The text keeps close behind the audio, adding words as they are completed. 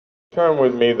Turn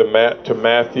with me to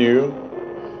Matthew,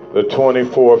 the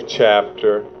 24th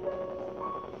chapter.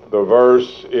 The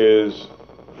verse is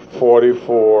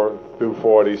 44 through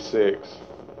 46.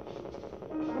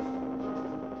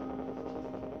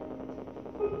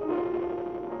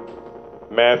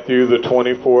 Matthew, the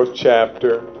 24th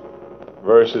chapter,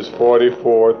 verses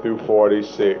 44 through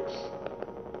 46.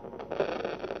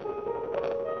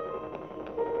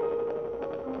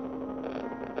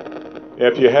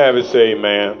 If you have it, say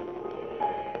amen.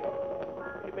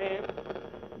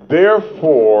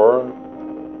 Therefore,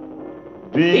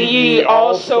 be ye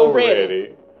also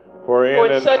ready, for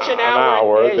in such an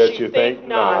hour that you think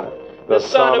not, the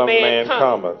Son of Man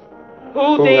cometh.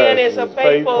 Who then is a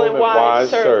faithful and wise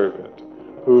servant,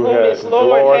 whom his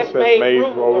Lord hath made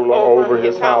ruler over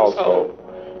his household,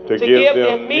 to give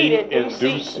them meat in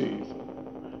due season?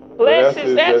 Blessed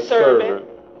is that servant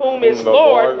whom his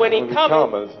Lord, when he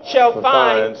cometh, shall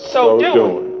find so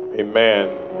doing.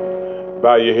 Amen.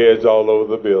 Bow your heads all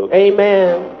over the building.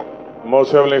 Amen.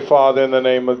 Most Heavenly Father, in the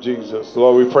name of Jesus,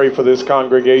 Lord, we pray for this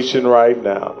congregation right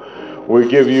now. We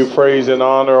give you praise and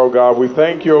honor, oh God. We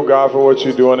thank you, oh God, for what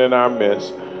you're doing in our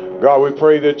midst. God, we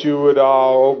pray that you would,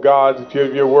 oh God,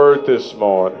 give your word this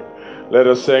morning. Let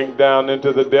us sink down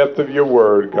into the depth of your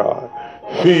word, God.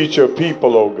 Feed your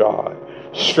people, oh God.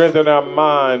 Strengthen our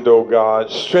mind, oh God.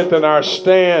 Strengthen our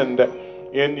stand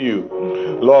in you.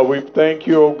 Lord, we thank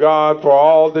you, oh God, for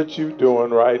all that you're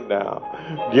doing right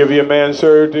now. Give your man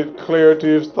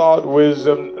clarity of thought,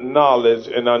 wisdom, knowledge,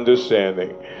 and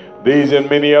understanding. These and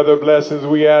many other blessings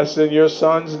we ask in your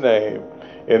Son's name.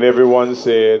 And everyone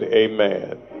said,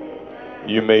 amen.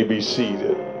 You may be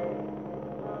seated.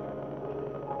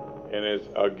 And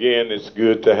it's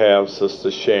good to have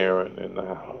Sister Sharon in the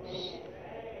house.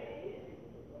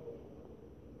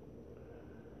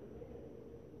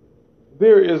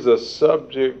 There is a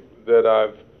subject that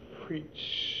I've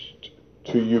preached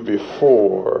to you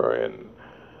before, and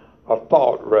a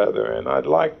thought rather, and I'd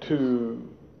like to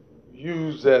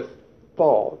use that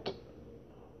thought,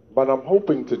 but I'm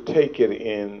hoping to take it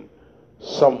in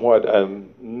somewhat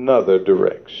another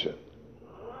direction.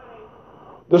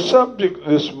 The subject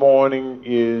this morning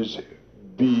is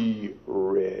be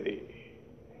ready.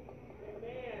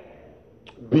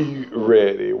 Be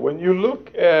ready. When you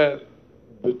look at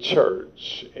the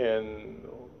church, and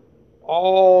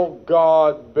all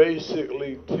God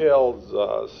basically tells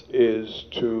us is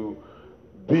to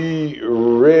be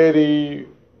ready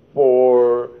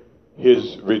for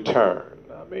his return.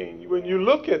 I mean, when you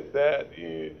look at that,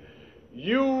 when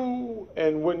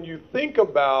you think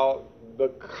about the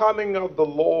coming of the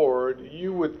Lord,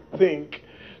 you would think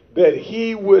that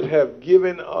he would have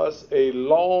given us a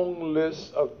long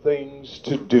list of things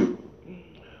to do.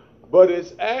 But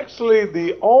it's actually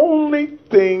the only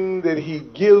thing that he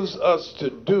gives us to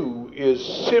do is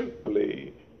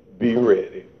simply be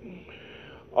ready.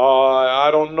 I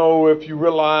don't know if you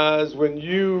realize when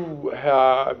you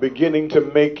are beginning to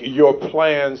make your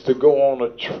plans to go on a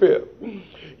trip,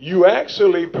 you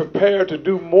actually prepare to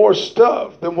do more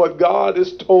stuff than what God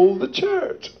has told the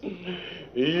church.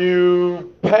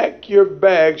 You pack your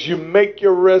bags, you make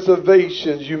your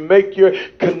reservations, you make your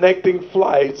connecting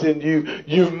flights, and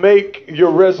you make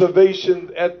your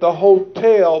reservations at the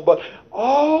hotel, but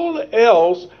all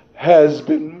else has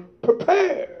been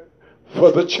prepared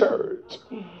for the church.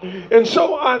 And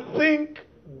so I think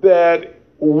that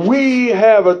we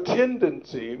have a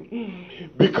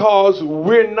tendency, because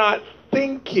we're not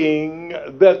thinking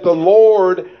that the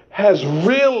Lord has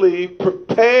really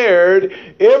prepared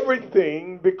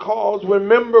everything, because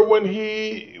remember when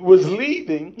he was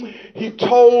leaving, he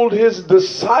told his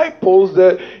disciples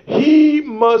that he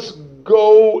must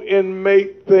go and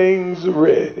make things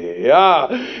ready.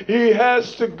 He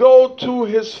has to go to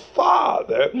his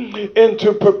Father and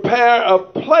to prepare a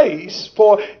place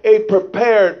for a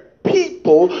prepared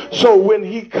people, so when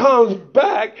he comes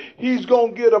back, he's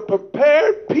going to get a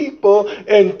prepared people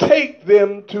and take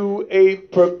them to a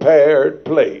prepared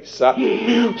place.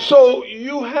 So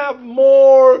you have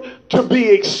more to be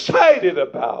excited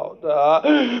about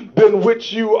than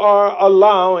which you are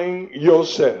allowing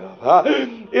yourself.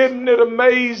 Isn't it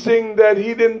amazing that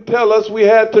he didn't tell us we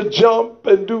had to jump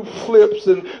and do flips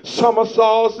and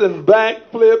somersaults and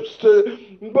back flips,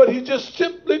 but he just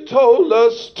simply told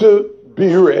us to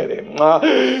be ready.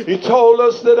 He told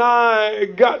us that I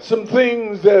got some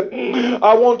things that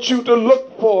I want you to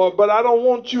look for, but I don't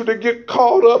want you to get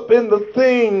caught up in the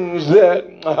things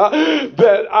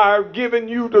that I've given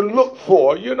you to look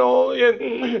for. You know,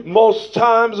 and most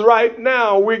times right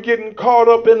now we're getting caught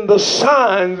up in the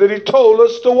signs that he told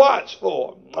us to watch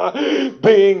for.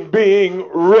 Being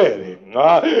ready.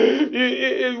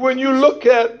 When you look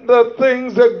at the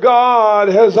things that God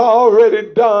has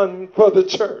already done for the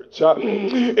church,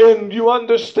 and you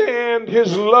understand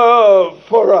his love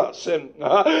for us, and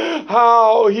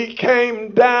how he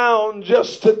came down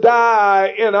just to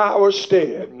die in our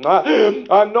stead.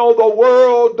 I know the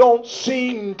world don't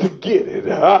seem to get it.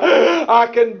 I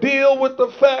can deal with the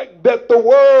fact that the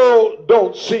world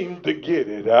don't seem to get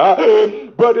it.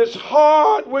 But it's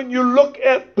hard when you look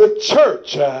at the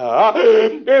church,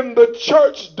 and the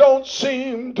church don't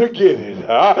seem to get it.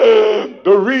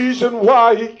 The reason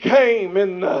why he came,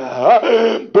 and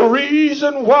the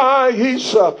reason why he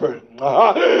suffered,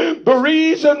 the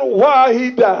reason why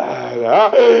he died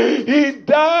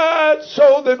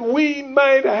so that we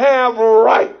might have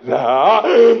right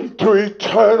to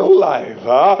eternal life.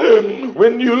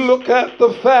 When you look at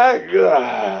the fact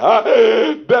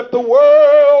that the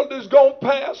world is going to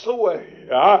pass away,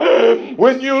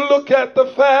 when you look at the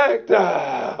fact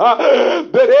that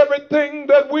everything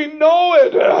that we know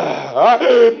it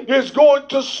is going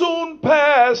to soon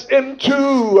pass into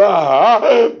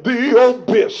the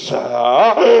abyss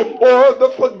or the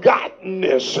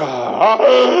forgottenness.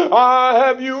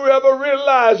 Have you ever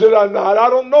realized it or not? I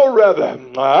don't know, rather.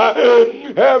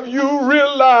 Have you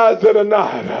realized it or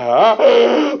not?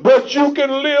 But you can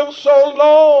live so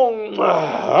long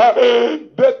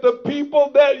that the people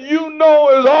that you know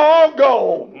is all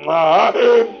gone,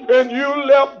 and you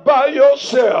left by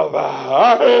yourself,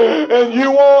 and you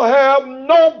won't have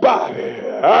nobody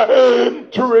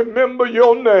to remember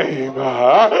your name,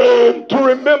 to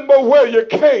remember where you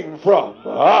came from,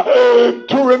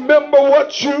 to remember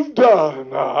what you've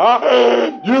done.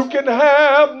 You can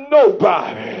have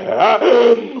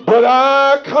nobody, but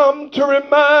I come to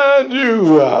remind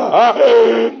you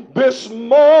this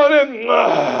morning,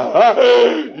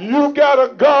 you got a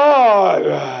God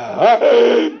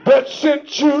that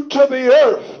sent you to the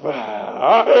earth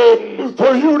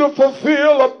for you to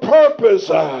fulfill a purpose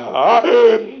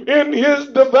in his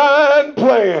divine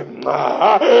plan.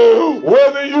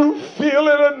 Whether you feel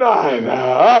it or not,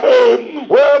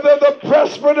 whether the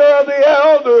presbyter or the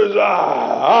elders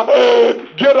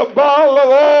get a bottle of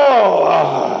oil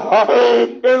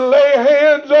and lay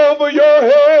hands over your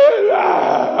head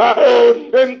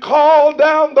and call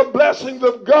down the blessings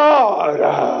of God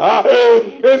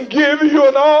and give you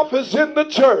an office in the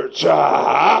church.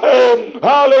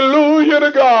 Hallelujah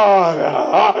to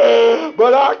God.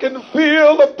 But I can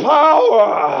feel the power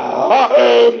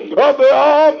of the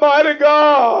Almighty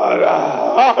God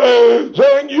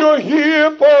saying you're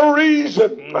here for a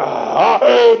reason.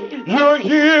 You're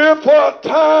here for a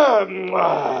time.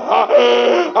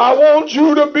 I want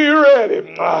you to be ready.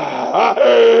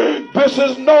 This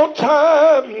is no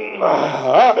time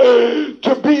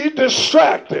to be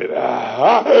distracted.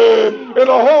 And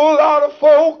a whole lot of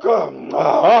folk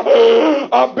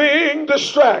are being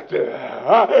distracted.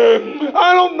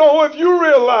 I don't know if you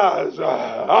realize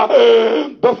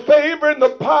the favor and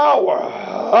the power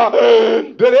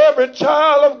that every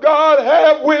child of God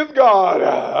have with God.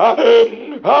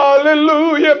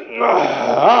 Hallelujah.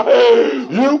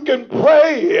 You can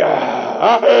pray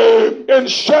and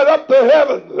shut up the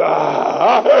heavens.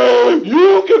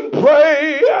 You can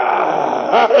pray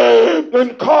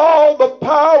and call the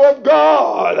power of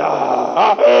God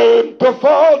to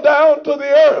fall down to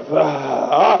the earth.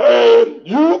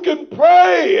 You can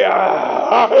pray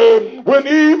when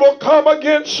evil come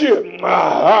against you,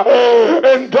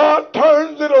 and God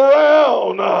turns it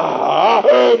around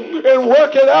and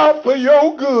work it out for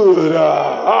your good.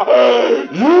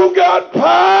 You got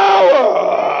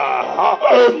power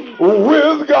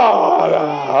with God.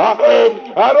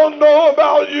 I don't know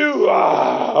about you,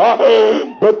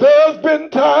 but there's been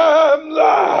times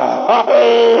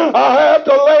I had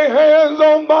to lay hands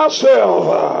on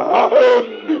myself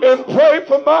and pray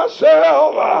for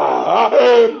myself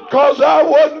because I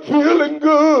wasn't feeling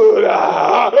good.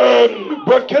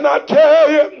 But can I tell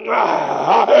you,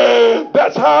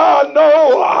 that's how I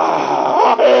know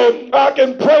I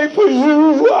can pray for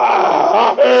you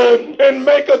and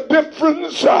make a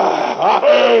difference,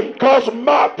 because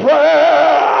my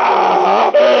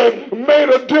prayer made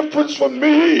a difference for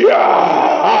me.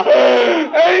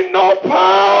 Ain't no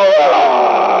power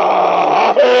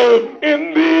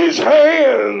in these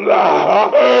hands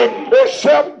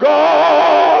except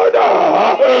God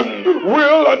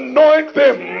will anoint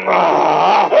them.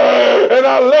 And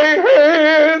I lay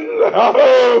hands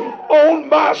on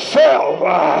myself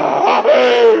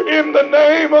in the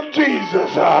name of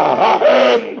Jesus.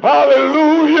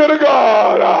 Hallelujah to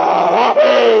God.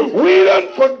 We done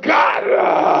forgot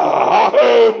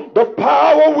the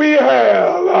power we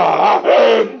have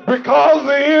because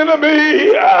the enemy,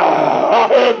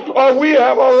 or we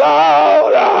have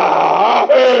allowed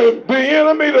the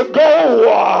enemy to go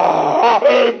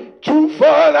too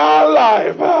far in our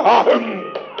life.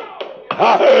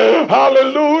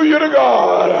 Hallelujah to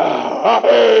God.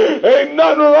 Ain't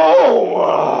nothing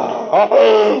wrong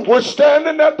with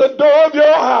standing at the door of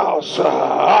your house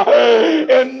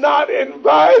and not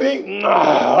inviting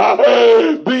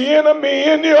the enemy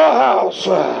in your house.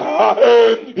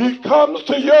 He comes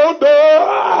to your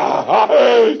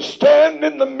door, stand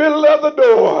in the middle of the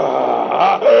door.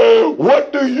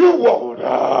 What do you want?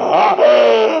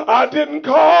 I didn't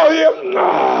call you,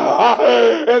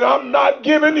 and I'm not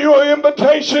giving you an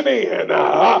invitation in.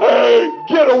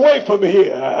 Get away from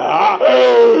here.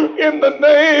 In the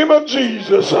name of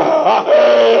Jesus,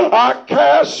 I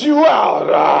cast you out.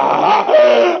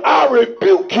 I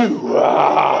rebuke you.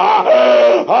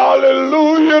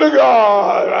 Hallelujah to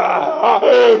God.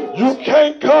 You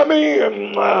can't come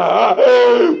in.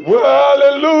 Hallelujah.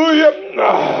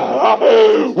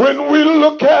 When we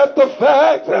look at the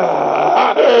fact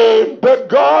that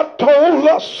God told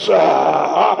us,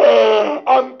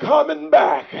 I'm coming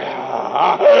back.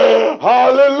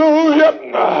 Hallelujah.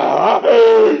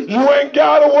 You ain't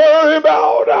got to worry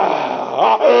about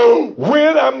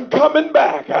when I'm coming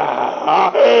back,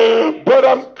 but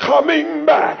I'm coming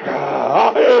back.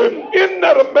 Isn't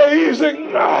that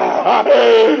amazing?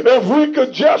 If we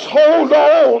could just hold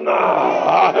on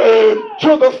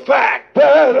to the fact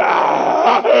that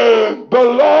the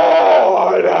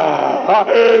Lord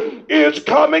is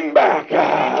coming back.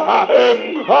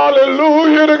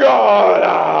 Hallelujah to God.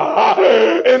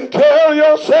 And tell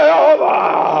yourself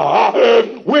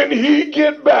when he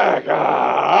get back,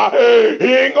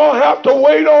 he ain't gonna have to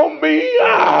wait on me,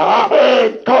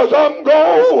 cause I'm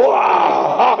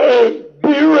gonna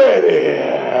be ready.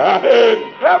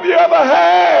 Have you ever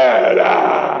had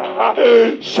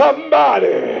somebody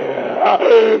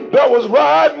that was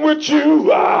riding with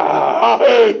you?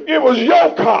 It was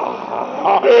your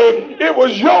car. It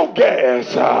was your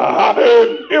gas.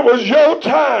 It was your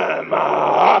time.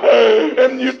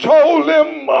 And you told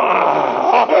them,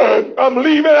 I'm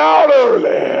leaving out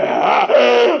early.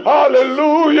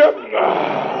 Hallelujah.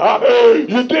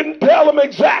 You didn't tell them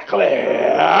exactly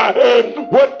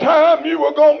what time you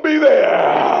were going to be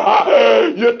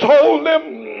there. You told them,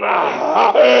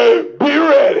 be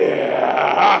ready.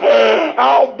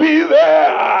 I'll be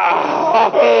there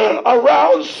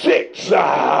around 6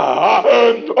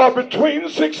 or between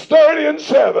 6:30 and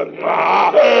 7.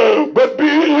 But be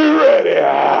you ready.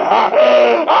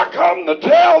 I come to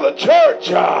tell the church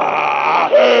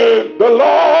the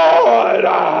Lord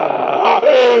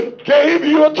gave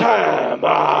you a time.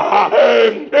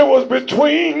 It was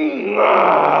between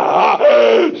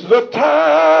the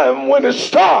time when it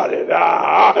started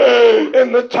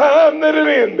and the time that it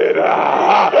ended.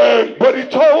 But he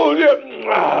told you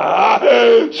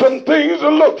some things to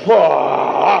look for.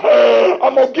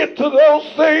 I'm going to get to those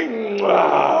things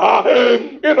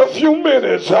in a few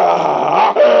minutes.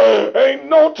 Ain't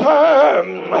no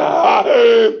time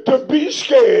to be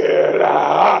scared,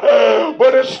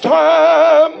 but it's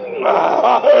time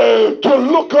to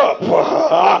look up,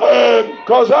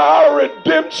 because our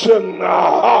redemption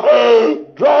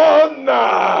drawn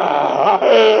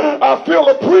nigh. I feel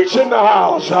a preach in the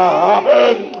house.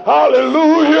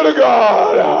 Hallelujah to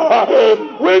God.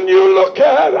 When you look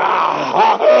at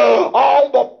all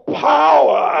the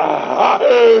power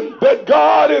that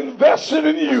God invested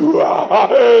in you,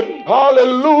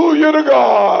 hallelujah to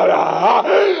God.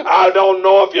 I don't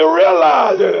know if you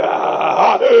realize it,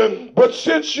 but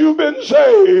since you've been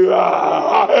saved,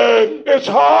 it's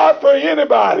hard for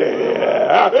anybody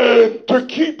to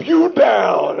keep you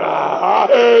down.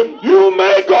 You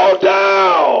may go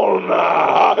down,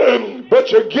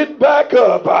 but you get back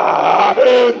up.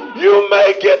 You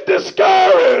may get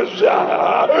discouraged,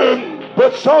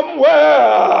 but somewhere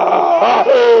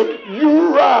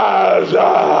you rise.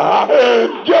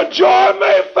 Your joy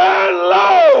may find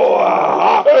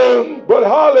low, but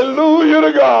hallelujah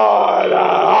to God.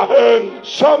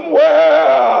 Somewhere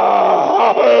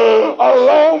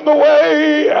along the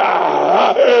way,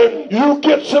 you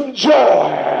get some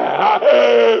joy.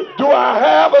 Do I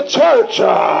have a church? Do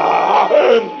I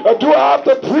have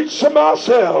to preach to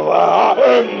myself?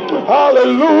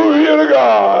 Hallelujah to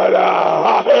God.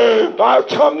 I've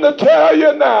come to tell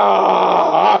you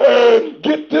now,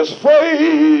 get this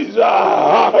phrase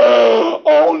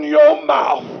on your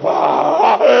mouth,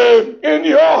 in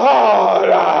your heart.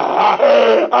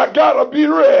 I gotta be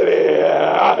ready.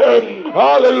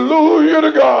 Hallelujah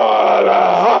to God.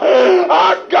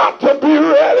 I got to be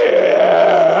ready.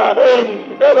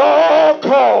 at all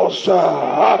costs.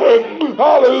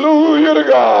 Hallelujah to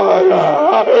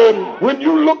God. When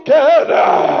you look at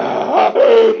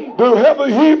the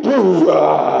Hebrew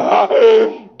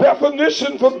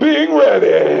definition for being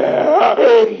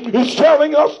ready, he's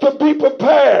telling us to be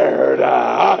prepared.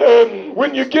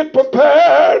 When you get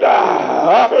prepared,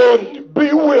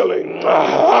 be willing.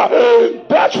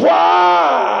 That's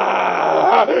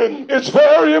why it's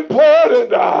very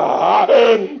important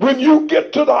when you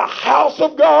get to the house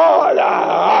of God,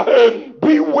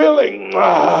 be willing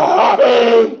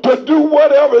to do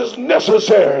whatever is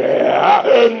necessary.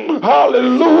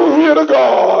 Hallelujah to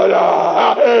God.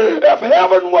 If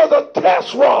heaven was a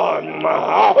test run,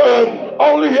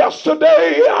 only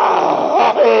yesterday a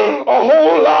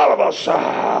whole lot of us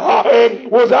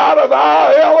was out of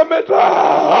our element.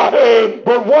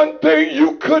 But one thing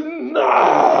you could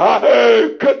not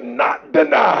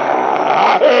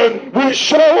deny, we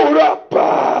showed up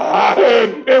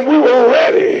and we were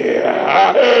ready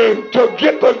to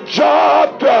get the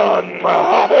job done.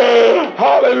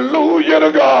 Hallelujah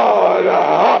to God.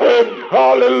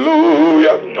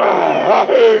 Hallelujah.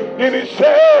 And he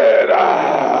said,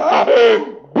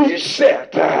 be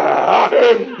set.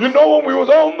 You know, when we was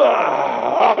on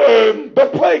the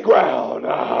playground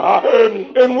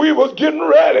and we was getting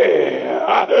ready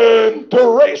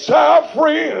to race our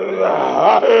friends,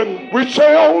 we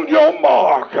say, on your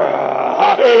mark,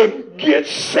 get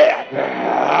set,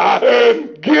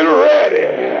 get ready.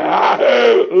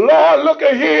 Lord, look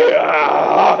at here.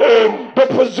 The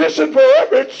position for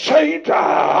every saint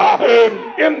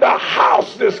in the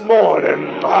house this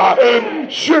morning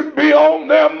should be on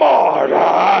their mark,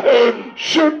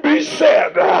 should be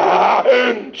set,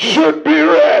 should be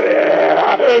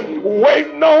ready,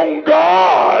 waiting on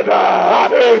God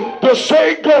to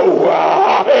say go.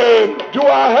 Do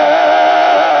I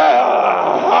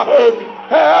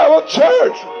have a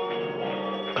church?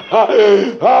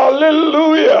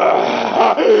 Hallelujah.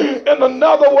 And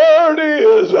another word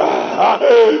is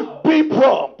be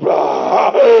prompt, be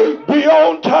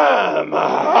on time,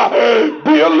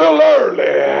 be a little early.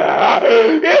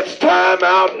 It's time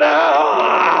out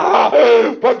now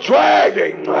for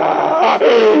dragging.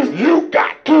 You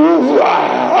got to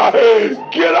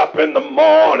get up in the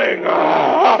morning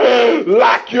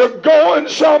like you're going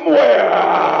somewhere.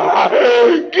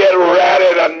 Get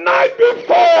ready the night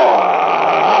before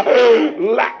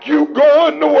like you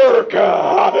going to work.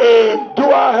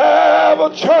 Do I have a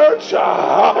church?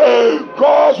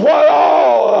 Because what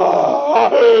all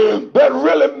that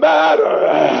really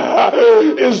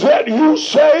matters is that you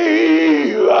save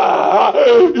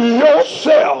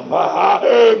yourself.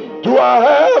 Do I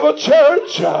have a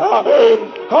church?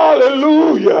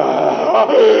 Hallelujah.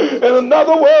 And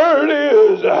another word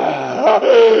is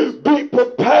be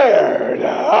prepared.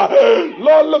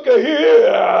 Lord, look at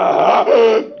here.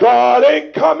 God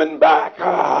ain't coming back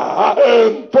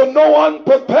for no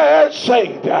unprepared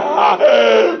saint.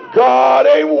 God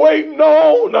ain't waiting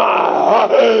on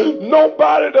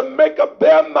nobody to make up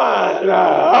their mind.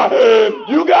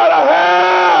 You gotta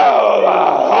have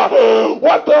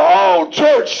what the old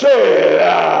church said.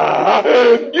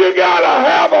 You gotta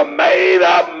have a made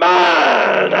up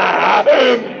mind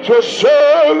to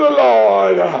serve the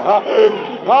Lord.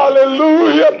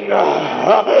 Hallelujah.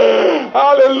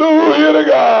 Hallelujah to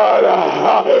God.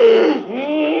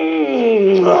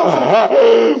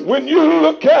 When you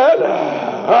look at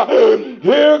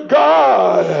here,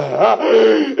 God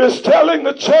is telling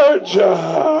the church,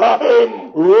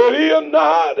 ready or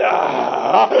not,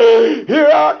 here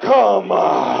I come.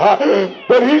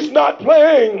 But he's not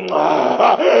playing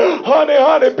honey,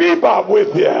 honey, bebop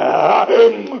with you.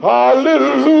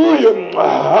 Hallelujah.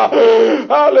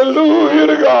 Hallelujah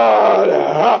to God.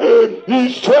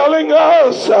 He's telling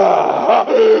us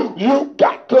you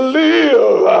got to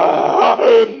live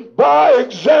by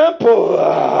example,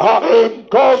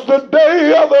 because the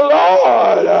day of the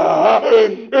Lord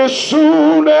is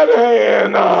soon at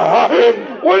hand.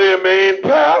 What do you mean,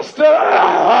 Pastor?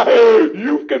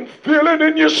 You can feel it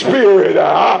in your spirit.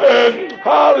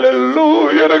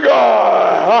 Hallelujah to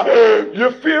God.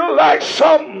 You feel like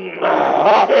something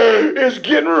is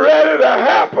getting ready to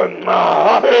happen.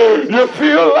 You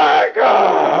feel like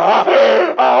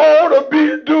I ought to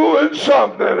be doing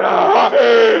something.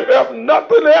 If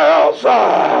nothing else,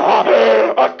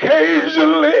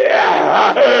 occasionally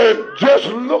just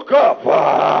look up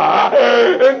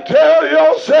and tell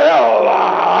yourself,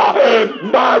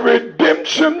 my Redeemer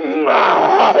redemption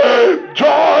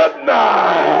draweth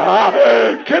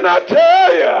nigh. Can I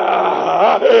tell you,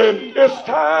 it's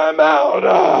time out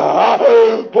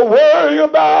for worrying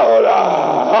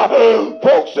about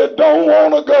folks that don't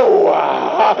want to go.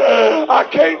 I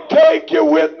can't take you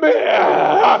with me,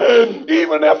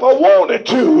 even if I wanted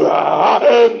to.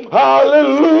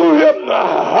 Hallelujah.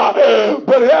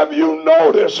 But have you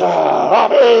noticed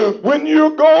when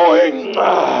you're going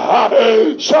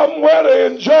somewhere to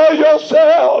enjoy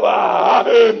yourself,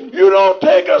 you don't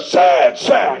take a sad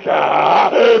sack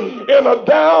in a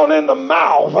down in the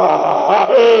mouth?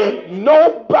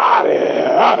 Nobody.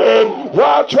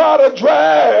 Why try to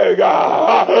drag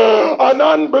an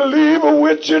unbeliever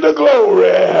with you to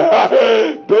glory?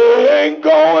 They ain't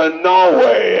going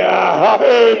nowhere.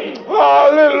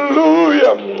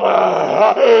 Hallelujah.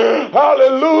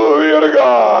 Hallelujah to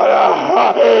God.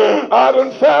 I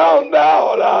done found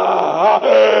out.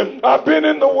 I've been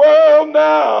in the world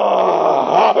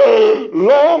now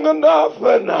long enough,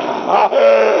 and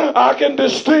I can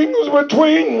distinguish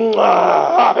between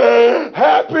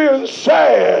happy and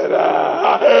sad.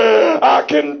 I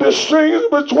can distinguish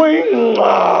between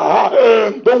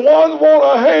the ones want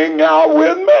to hang out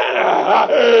with me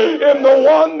and the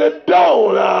one that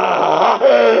don't.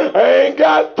 I ain't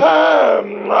got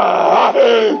time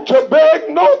to beg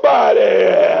nobody.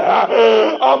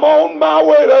 I'm on my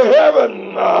way to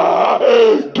heaven.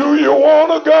 Do you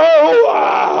want to go?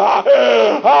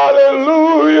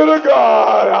 Hallelujah to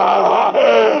God.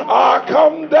 I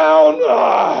come down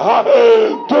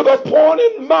to the point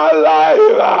in my life.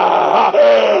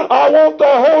 I want the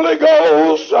Holy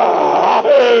Ghost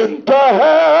to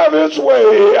have its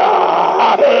way.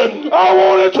 I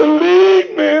want it to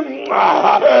lead me.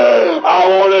 I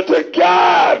want it to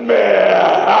guide me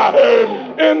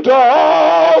into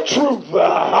all truth.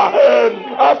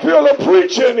 I feel a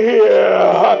preaching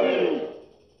here.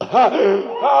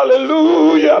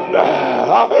 Hallelujah.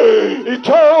 He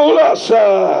told us,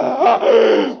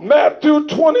 Matthew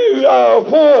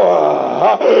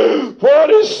 24,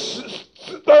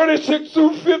 36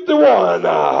 through 51.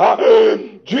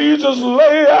 Jesus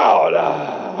lay out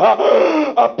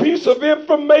a piece of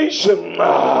information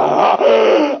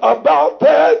about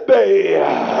that day.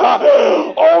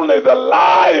 Only the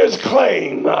liars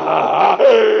claim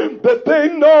that they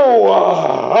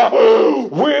know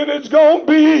when it's going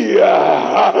to be.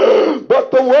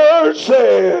 But the word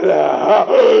said,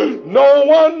 no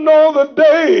one knows the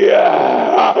day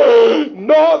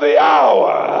nor the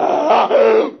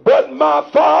hour, but my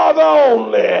Father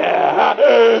only.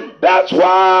 That's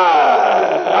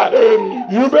why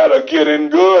you better get in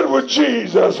good with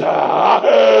Jesus.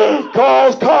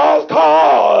 Cause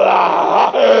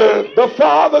the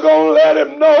Father gonna let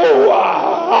him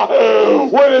know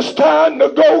when it's time to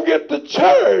go get to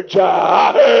church.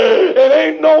 It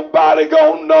ain't nobody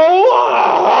gonna know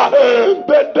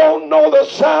that don't know the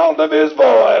sound of his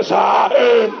voice.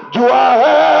 Do I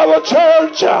have a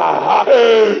church?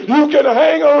 You can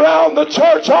hang around the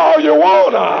church all you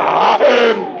wanna,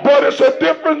 but it's a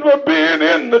difference with being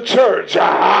in the church.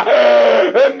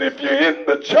 And if you're in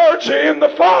the church, you're in the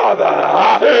Father.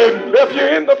 If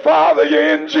you're in the Father,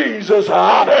 you're in Jesus.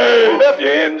 If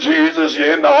you're in Jesus,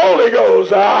 you're in the Holy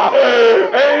Ghost.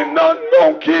 Ain't nothing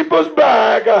gonna keep us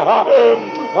back.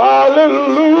 Hallelujah.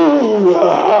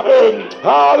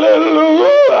 Hallelujah.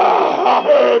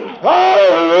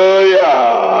 Hallelujah.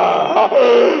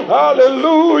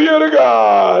 Hallelujah to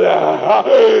God.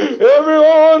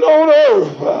 Everyone on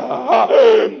earth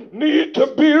need to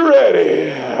be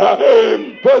ready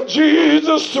for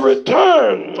Jesus to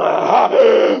return.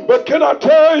 But can I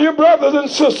tell you, brothers and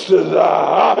sisters,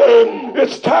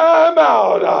 it's time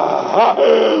out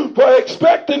for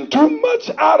expecting too much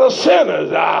out of sinners,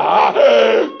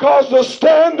 because the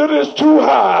standard is too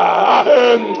high.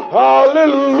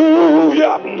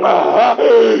 Hallelujah.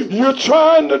 You're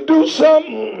trying to do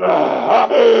something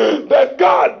that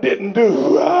God didn't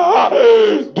do.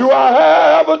 Do I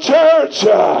have a church?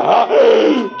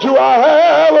 Do I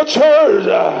have a church?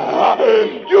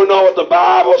 You know what the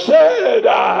Bible said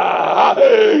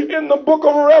in the book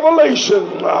of Revelation.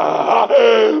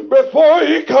 Before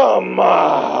he come,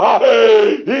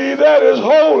 he that is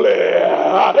holy,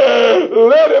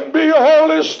 let him be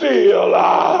holy still.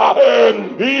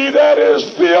 He that is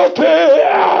filthy,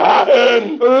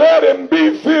 let him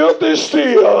be filthy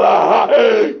still.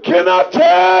 Can I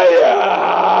tell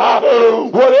you,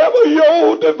 whatever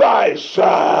your device,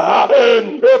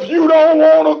 if you don't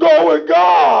want to go with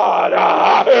God,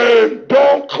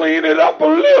 don't clean it up a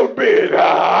little bit,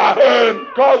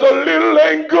 because a little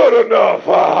ain't good enough.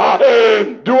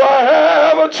 Do I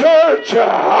have a church?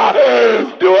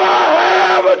 Do I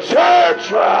have a church?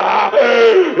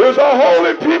 There's a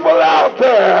holy people out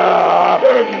there.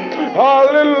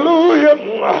 Hallelujah.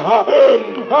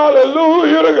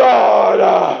 Hallelujah to God.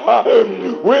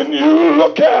 When you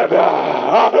look at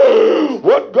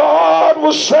what God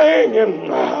was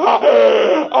saying,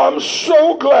 I'm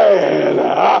so glad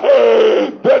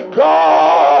that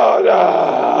God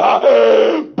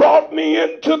brought me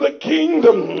into the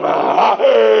kingdom,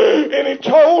 and he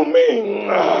told me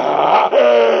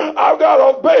I've got to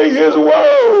obey his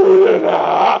word.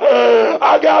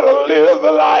 I got to live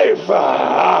the life.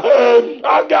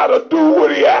 I got to do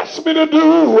what he asked me to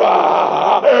do,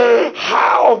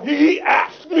 how he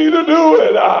asked me to do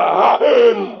it.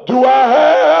 Do I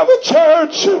have a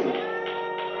church?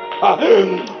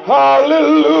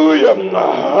 Hallelujah.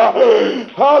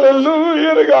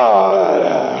 Hallelujah to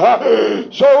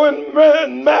God. So in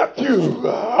Matthew,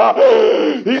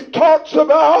 he talks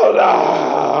about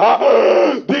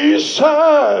these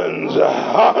signs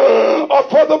are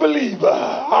for the believer.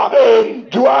 I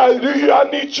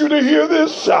need you to hear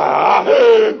this.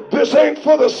 This ain't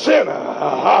for the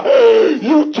sinner.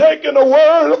 You taking a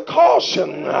word of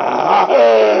caution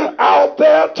out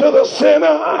there to the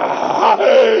sinner.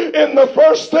 And the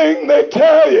first thing they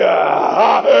tell you,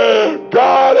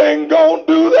 God ain't gonna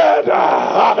do that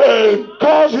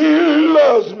cause he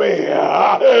loves me.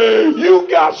 You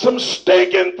got some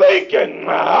stinking thinking.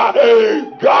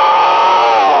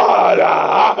 God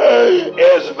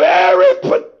is very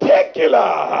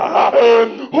particular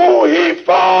who he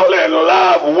fall in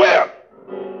love with.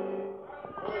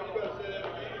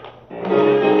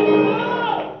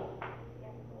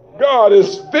 God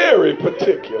is very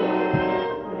particular.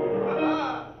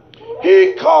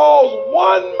 He calls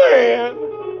one man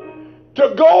to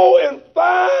go and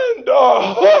find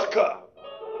a hooker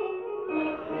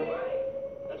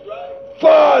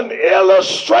for an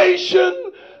illustration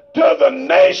to the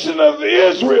nation of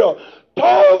Israel.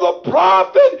 Told the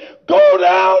prophet, go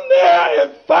down there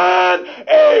and find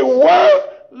a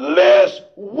worthless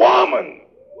woman.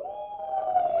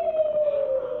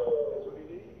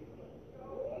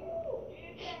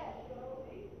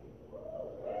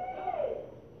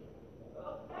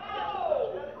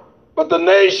 But the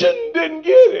nation didn't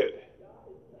get it.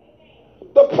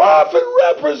 The prophet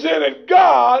represented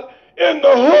God and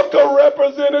the hooker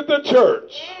represented the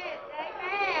church.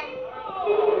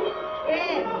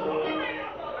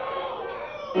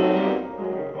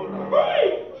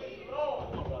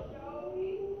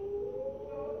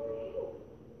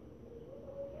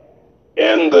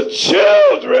 And the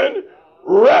children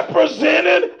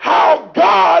represented how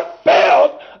God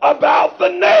felt about the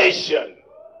nation.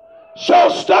 So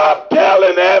stop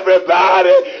telling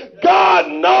everybody God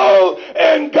knows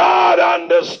and God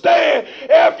understands.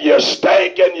 If you're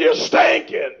stinking, you're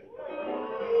stinking.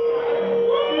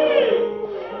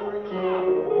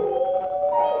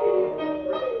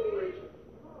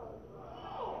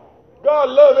 God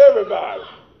loves everybody.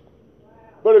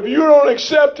 But if you don't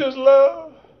accept his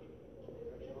love,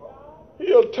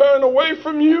 he'll turn away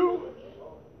from you,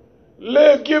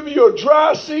 give you a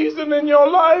dry season in your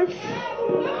life,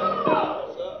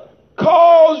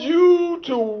 cause you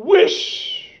to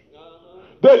wish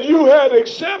that you had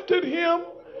accepted him,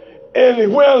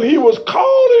 and when he was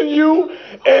calling you,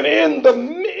 and in the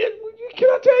can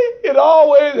I tell you, it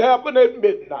always happened at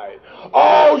midnight.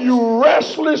 All you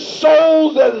restless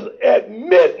souls at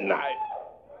midnight.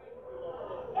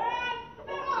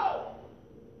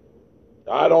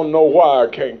 I don't know why I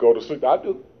can't go to sleep. I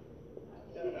do.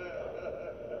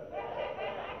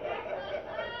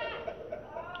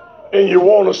 And you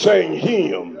want to sing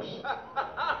hymns.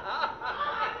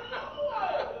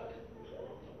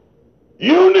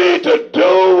 You need to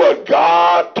do what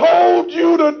God told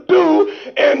you to do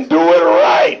and do it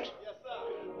right.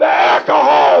 The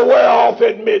alcohol wear off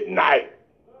at midnight.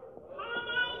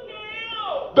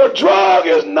 The drug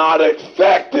is not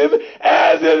effective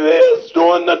as it is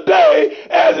during the day,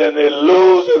 as it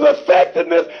loses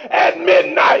effectiveness at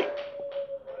midnight.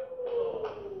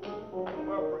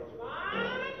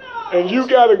 And you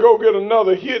got to go get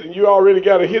another hit, and you already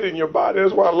got a hit in your body.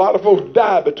 That's why a lot of folks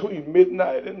die between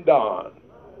midnight and dawn.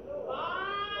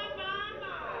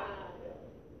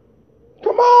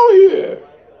 Come on here.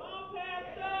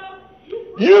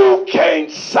 You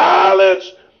can't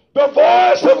silence the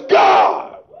voice of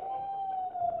God.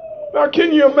 Now,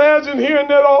 can you imagine hearing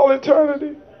that all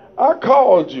eternity? I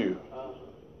called you,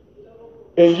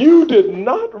 and you did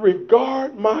not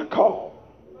regard my call.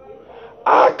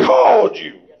 I called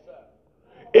you,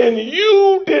 and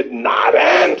you did not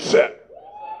answer.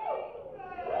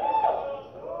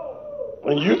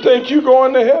 And you think you're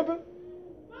going to heaven?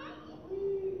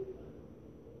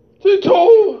 He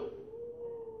told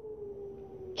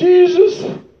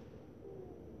Jesus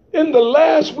in the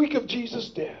last week of Jesus'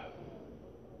 death,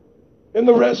 in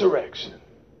the resurrection,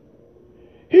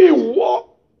 he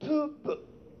walked to the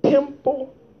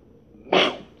Temple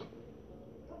Mount.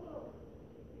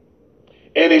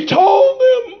 And he told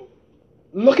them,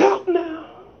 look out now.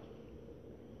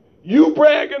 You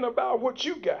bragging about what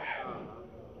you got.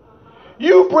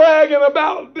 You bragging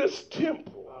about this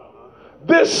temple,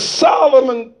 this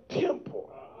Solomon temple.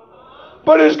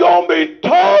 But it's going to be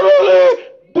totally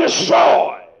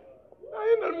destroyed.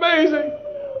 Isn't it amazing?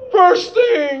 First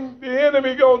thing the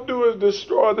enemy going to do is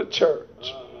destroy the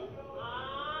church.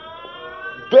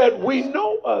 That we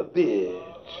know of this.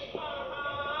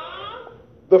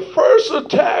 The first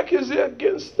attack is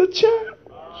against the church.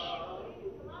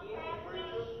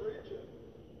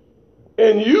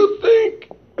 And you think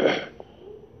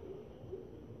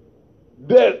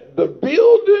that the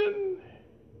building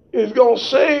is going to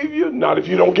save you? Not if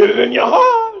you don't get it in your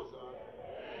heart.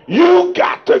 You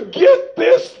got to get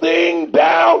this thing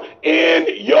down in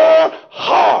your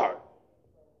heart.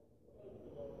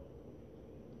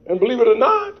 And believe it or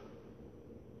not,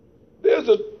 there's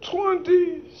a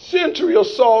 20th century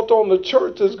assault on the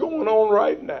church that's going on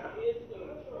right now.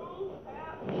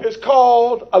 It's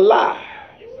called a lie.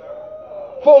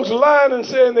 Folks lying and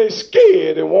saying they're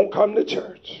scared and won't come to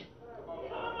church.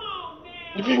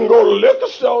 If you can go to the liquor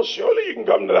store, surely you can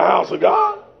come to the house of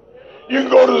God. You can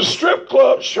go to the strip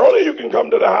club, surely you can come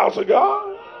to the house of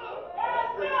God.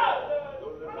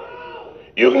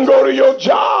 You can go to your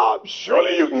job,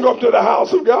 surely you can come to the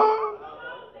house of God.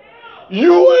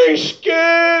 You ain't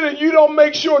scared and you don't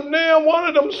make sure now one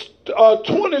of them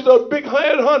 20s or big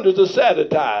hundreds are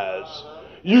sanitized.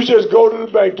 You just go to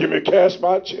the bank, give me cash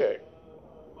my check.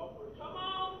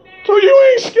 So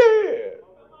you ain't scared.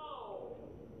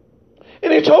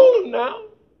 And he told him now,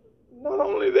 not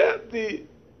only that,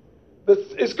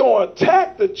 it's going to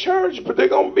attack the church, but there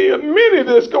going to be a many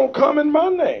that's going to come in my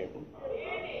name.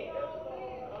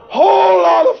 Whole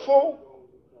lot of folk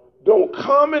don't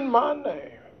come in my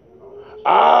name.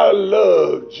 I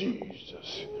love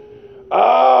Jesus.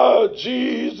 Ah,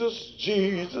 Jesus,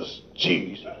 Jesus,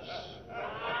 Jesus.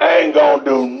 Ain't going to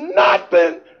do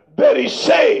nothing that he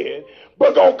said,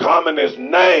 but going to come in his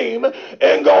name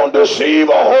and going to deceive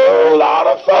a whole lot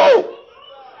of folk.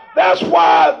 That's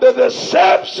why the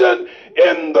deception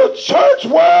in the church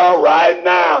world right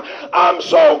now, I'm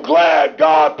so glad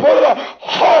God put a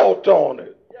halt on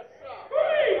it.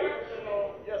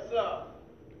 Yes, sir.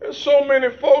 There's so many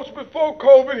folks before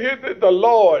COVID hit that the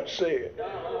Lord said.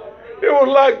 It was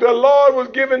like the Lord was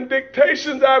giving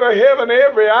dictations out of heaven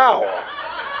every hour.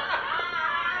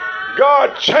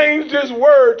 God changed his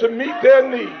word to meet their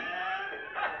need.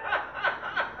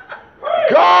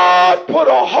 God put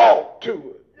a halt to it.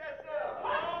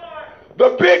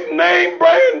 The big name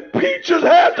brand preachers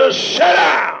had to shut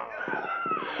down.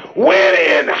 Went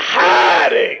in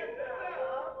hiding.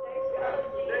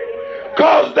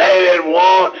 Because they didn't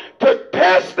want to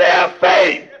test their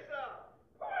faith.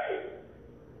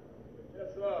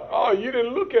 Oh, you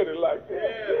didn't look at it like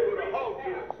that.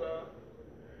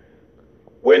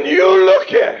 When you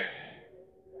look at it,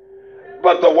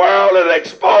 but the world had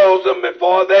exposed them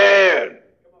before then.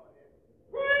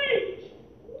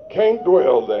 Can't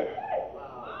dwell there.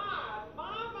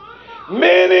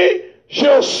 Many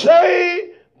shall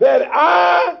say that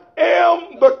I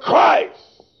am the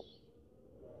Christ.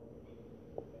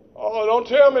 Oh, don't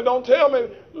tell me.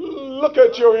 Look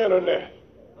at your internet.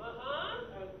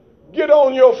 Get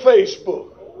on your Facebook.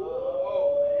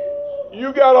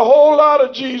 You got a whole lot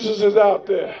of Jesuses out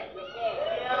there.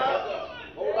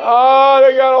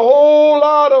 They got a whole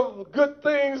lot of good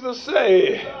things to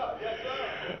say.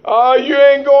 You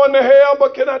ain't going to hell,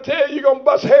 but can I tell you, you're going to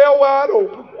bust hell wide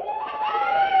open.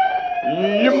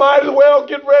 You might as well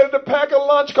get ready to pack a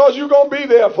lunch because you're going to be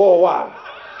there for a while.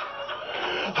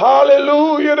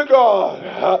 Hallelujah to God.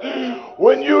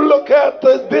 When you look at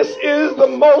this is the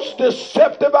most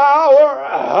deceptive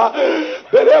hour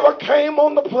that ever came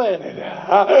on the planet.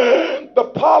 The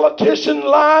politician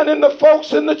line and the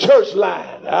folks in the church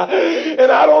line.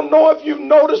 And I don't know if you've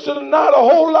noticed it or not, a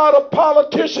whole lot of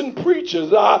politician preachers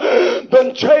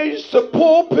been changed the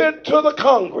pulpit to the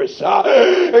Congress.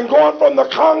 And going from the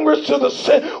Congress to the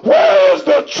Senate. Where is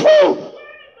the truth?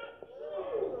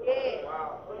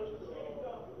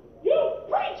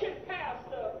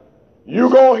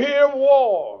 You're going to hear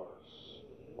wars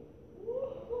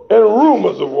and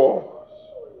rumors of wars.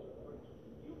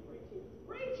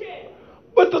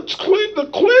 But the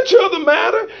clincher of the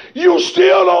matter, you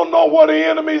still don't know where the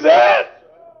enemy's at.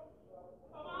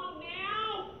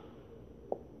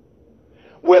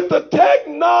 with the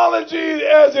technology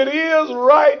as it is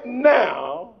right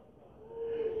now,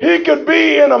 he could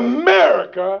be in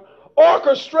America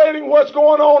orchestrating what's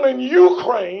going on in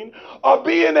Ukraine, or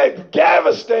be in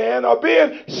Afghanistan, or be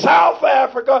in South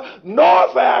Africa,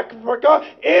 North Africa,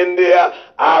 India,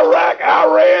 Iraq,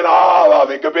 Iran, all of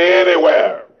it. It could be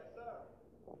anywhere.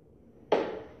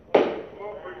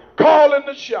 Calling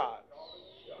the shots.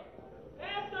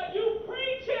 Pastor, you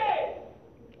preaching.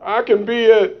 I can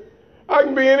be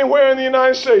anywhere in the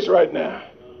United States right now.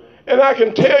 And I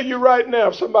can tell you right now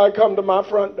if somebody come to my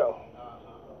front door.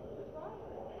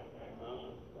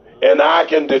 And I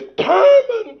can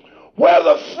determine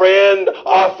whether friend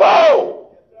or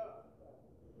foe.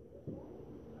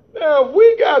 Now, if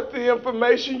we got the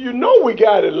information, you know we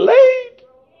got it laid.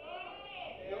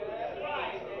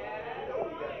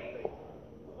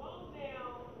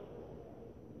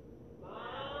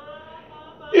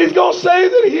 He's going to say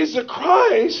that he's the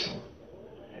Christ,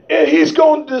 and he's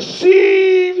going to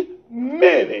deceive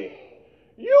many.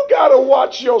 You got to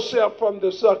watch yourself from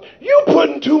this. You're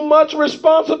putting too much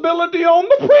responsibility on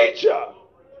the preacher.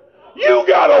 You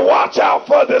got to watch out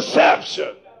for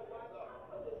deception.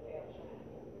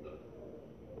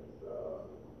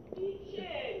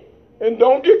 And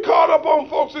don't get caught up on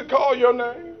folks that call your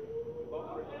name.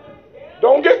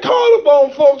 Don't get caught up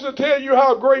on folks that tell you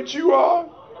how great you are.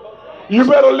 You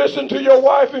better listen to your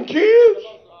wife and kids.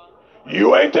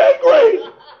 You ain't that great.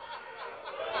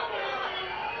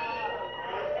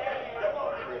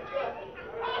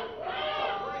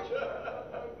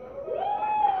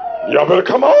 Y'all better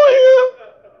come on here.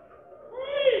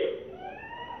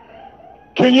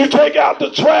 Can you take out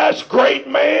the trash, great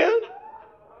man?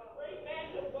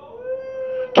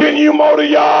 Can you mow the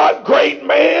yard, great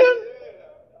man?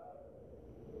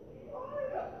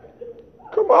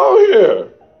 Come on here.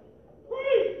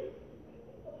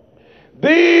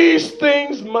 These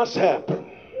things must happen.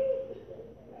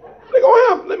 They're going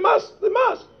to happen. They must.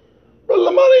 Brother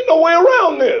Lamont, ain't no way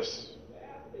around this.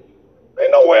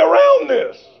 Ain't no way around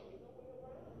this.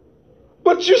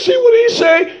 But you see what he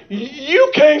say? You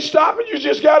can't stop it. You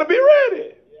just got to be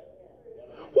ready.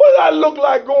 What does I look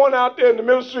like going out there in the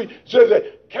middle of the street? Says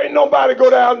that, can't nobody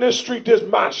go down this street. This is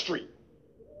my street.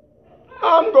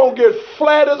 I'm going to get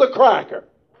flat as a cracker.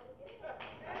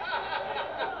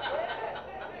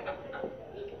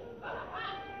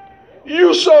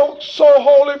 You so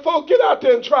holy, folks, get out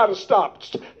there and try to stop.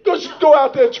 Just go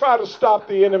out there and try to stop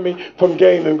the enemy from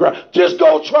gaining ground. Just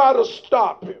go try to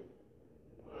stop him.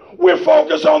 We're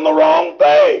focused on the wrong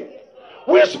thing.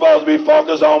 We're supposed to be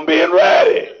focused on being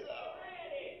ready.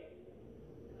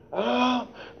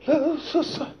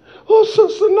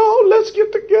 Sister, no, let's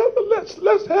get together.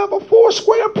 Let's have a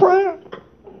 4-square prayer.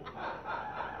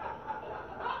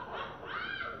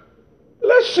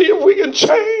 Let's see if we can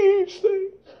change things.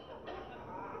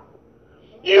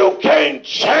 You can't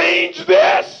change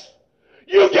this.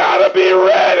 You got to be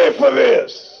ready for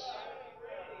this.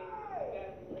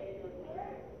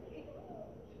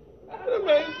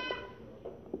 Amazing.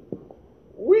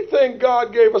 We think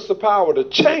God gave us the power to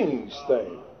change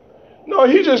things. No,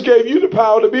 he just gave you the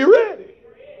power to be ready.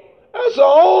 That's the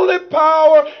only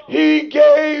power he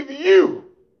gave you.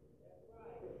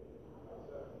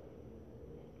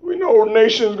 We know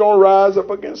nation's going to rise up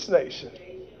against nation.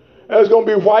 There's going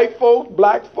to be white folks,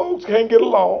 black folks can't get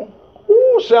along.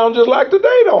 Ooh, sounds just like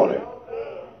today, don't it?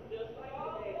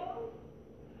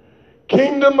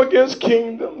 Kingdom against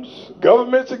kingdoms,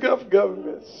 governments against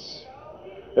governments.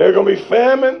 There's going to be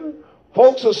famine.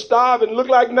 Folks are starving. Look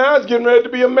like now it's getting ready to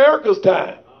be America's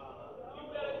time.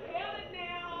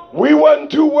 We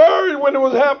wasn't too worried when it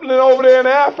was happening over there in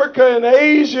Africa and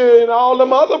Asia and all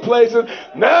them other places.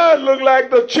 Now it looked like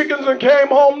the chickens that came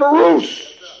home to roost.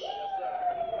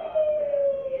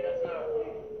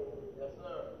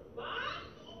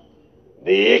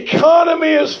 The economy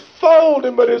is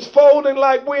folding, but it's folding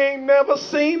like we ain't never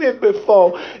seen it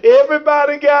before.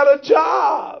 Everybody got a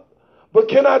job. But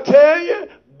can I tell you,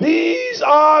 these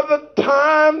are the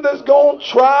times that's going to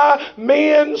try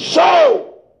men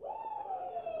so.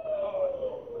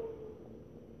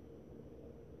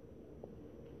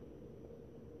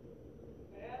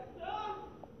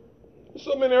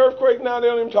 So many earthquakes now they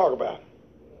don't even talk about it.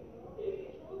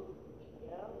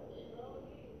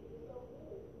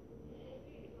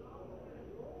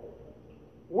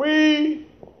 We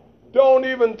don't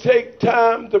even take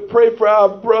time to pray for our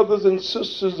brothers and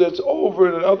sisters that's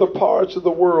over in other parts of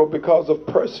the world because of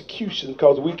persecution,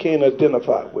 because we can't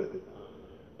identify with it.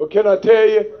 But can I tell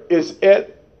you, it's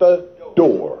at the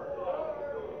door.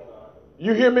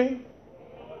 You hear me?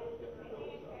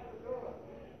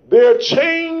 They're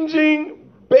changing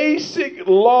basic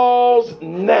laws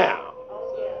now.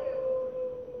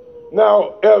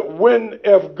 Now,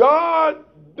 if God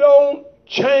don't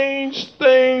change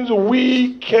things,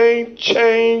 we can't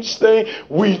change things.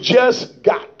 We just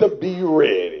got to be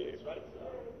ready.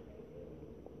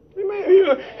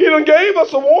 Amen. He done gave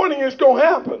us a warning it's going to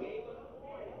happen.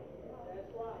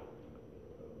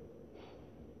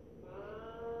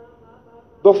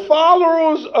 The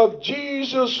followers of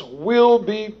Jesus will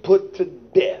be put to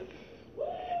death.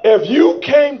 If you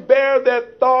can't bear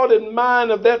that thought in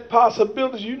mind of that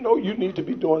possibility, you know you need to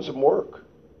be doing some work.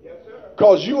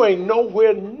 Because you ain't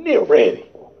nowhere near ready.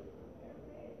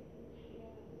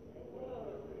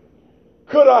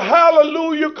 Could a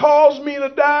hallelujah cause me to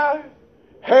die?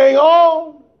 Hang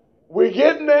on. We're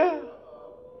getting there.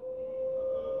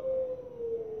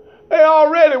 Hey,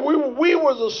 already, we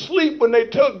was asleep when they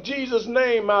took Jesus'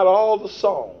 name out of all the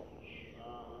songs.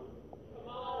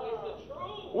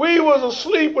 We was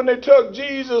asleep when they took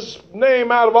Jesus'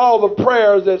 name out of all the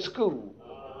prayers at school.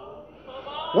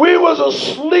 We was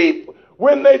asleep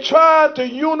when they tried to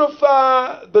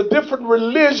unify the different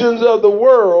religions of the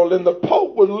world and the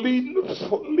Pope was leading the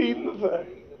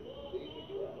thing.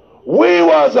 We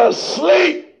was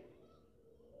asleep.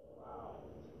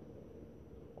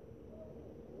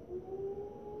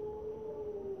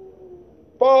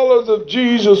 Followers of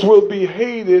Jesus will be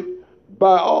hated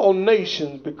by all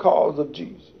nations because of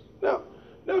Jesus. Now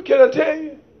can I tell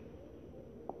you,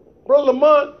 Brother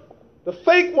Lamont, the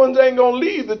fake ones ain't going to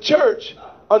leave the church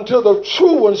until the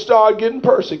true ones start getting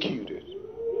persecuted.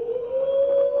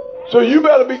 So you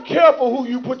better be careful who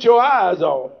you put your eyes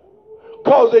on,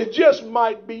 because they just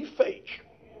might be fake.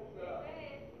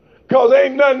 Because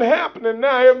ain't nothing happening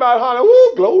now. Everybody hollering,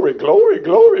 "Ooh, glory, glory,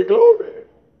 glory, glory."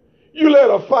 You let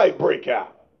a fight break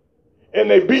out, and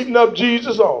they beating up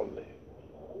Jesus only.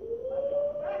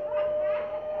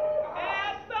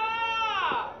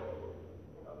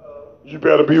 You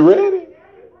better be ready.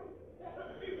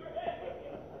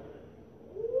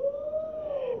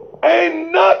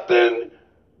 Ain't nothing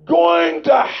going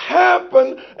to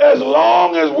happen as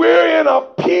long as we're in a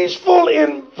peaceful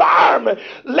environment.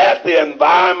 Let the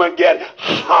environment get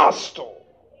hostile.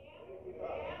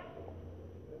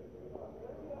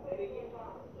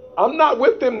 I'm not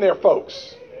with them there,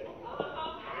 folks.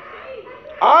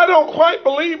 I don't quite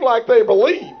believe like they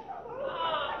believe.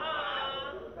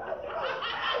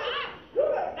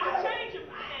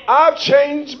 I've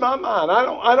changed my mind.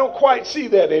 I don't quite see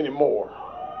that anymore.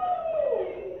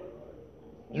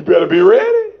 You better be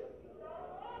ready.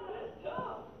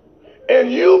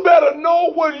 And you better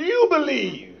know what you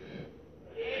believe.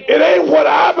 It ain't what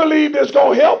I believe that's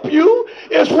going to help you.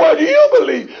 It's what you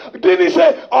believe. Didn't he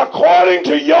say, according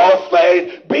to your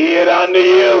faith, be it unto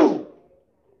you?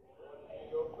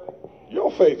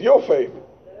 Your faith, your faith.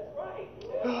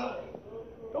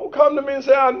 Don't come to me and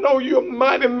say, I know you're a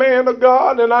mighty man of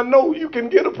God and I know you can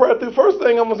get a prayer through. First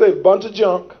thing I'm going to say is a bunch of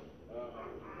junk.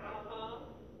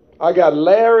 I got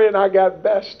Larry and I got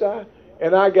Besta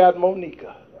and I got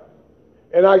Monica.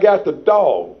 And I got the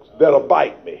dogs that'll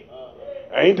bite me.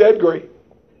 Ain't that great?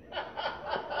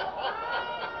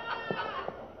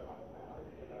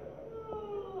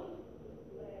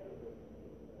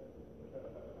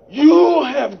 You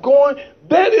have gone.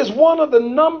 That is one of the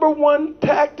number one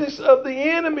tactics of the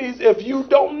enemies if you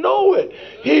don't know it.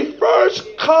 He first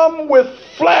come with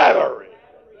flattery.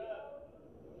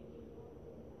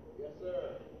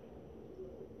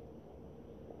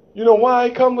 You know why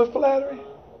he come with flattery?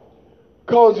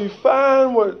 Because he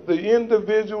find what the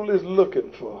individual is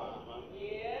looking for.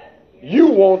 You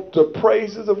want the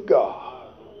praises of God.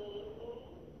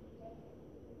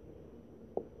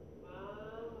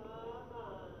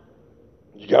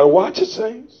 You got to watch it,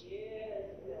 saints.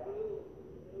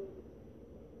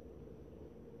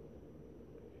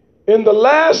 In the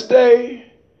last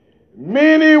day,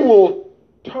 many will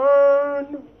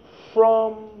turn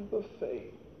from the faith.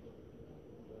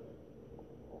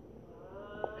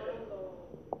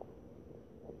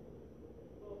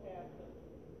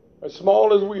 As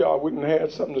small as we are, we done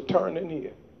had something to turn in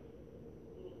here.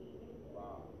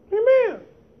 Amen.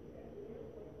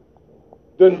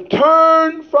 Then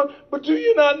turn from, but do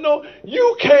you not know,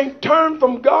 you can't turn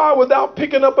from God without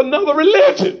picking up another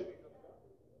religion.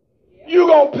 You're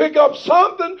going to pick up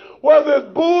something, whether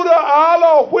it's Buddha,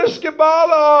 Allah, or Whiskey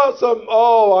Bala, or some,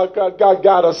 I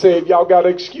gotta say it. Y'all got to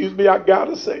excuse me, I got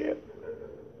to say it.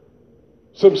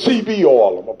 Some CB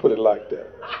oil, I'm going to put it like that.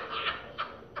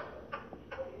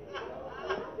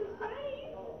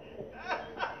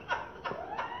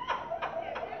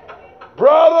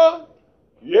 Brother,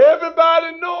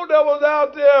 Everybody know that was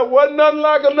out there. Wasn't nothing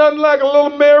like a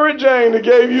little Mary Jane that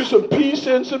gave you some peace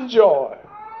and some joy.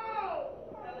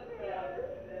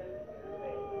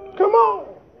 Come on.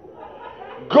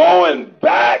 Going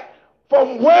back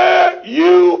from where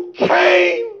you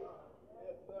came.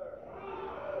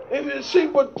 And see,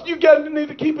 but you need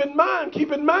to keep in mind. You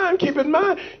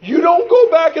don't go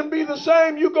back and be the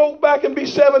same. You go back and be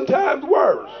 7 times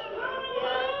worse.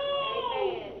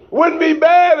 Wouldn't be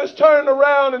bad as turning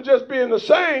around and just being the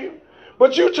same.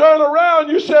 But you turn around,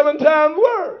 you're 7 times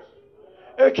worse.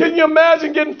 And can you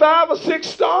imagine getting 5 or 6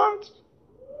 starts?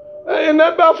 Isn't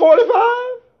that about 45?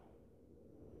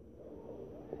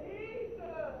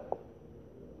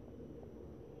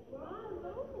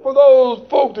 For those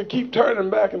folk that keep turning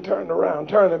back and turning around,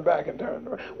 turning back and turning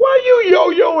around. Why you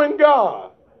yo-yoing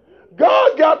God?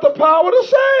 God got the power to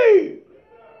save.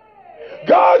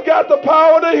 God got the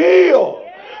power to heal.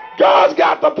 God's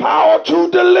got the power to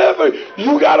deliver.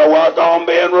 You got to work on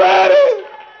being ready.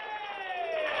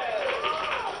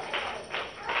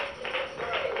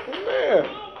 Amen.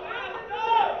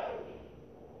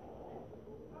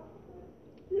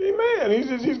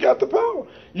 Amen. He's got the power.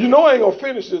 You know I ain't going to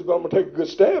finish this, but I'm going to take a good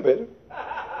stab at it.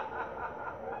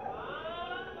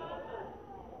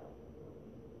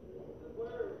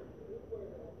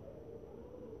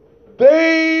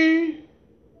 They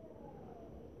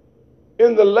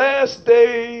in the last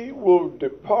day will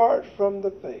depart from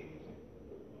the faith,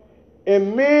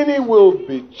 and many will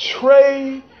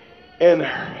betray and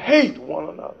hate one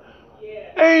another.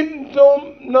 Ain't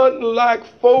nothing like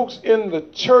folks in the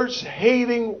church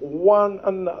hating one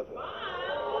another.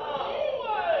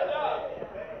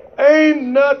 Ain't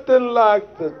nothing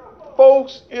like the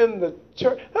folks in the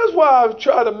church. That's why I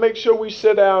try to make sure we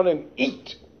sit down and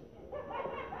eat.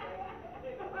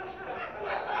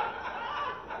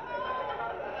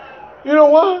 You know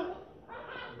what?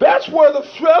 That's where the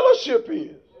fellowship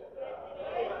is.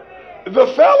 The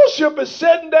fellowship is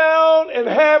sitting down and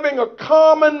having a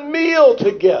common meal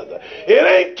together. It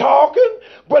ain't talking,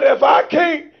 but if I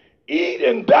can't eat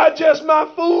and digest my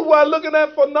food while looking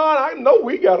at Fernand, I know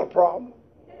we got a problem.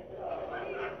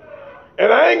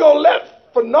 And I ain't going to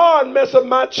let Fernand mess up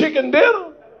my chicken dinner.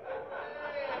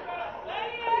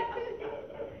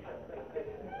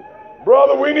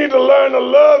 Brother, we need to learn to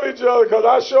love each other, because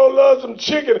I sure love some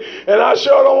chicken, and I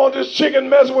sure don't want this chicken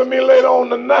messing with me later on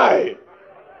tonight.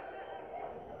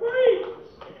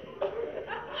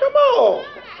 Come on.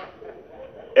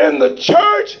 And the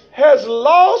church has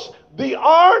lost the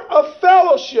art of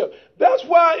fellowship. That's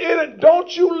why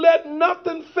don't you let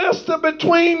nothing fester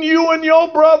between you and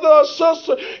your brother or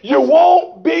sister. You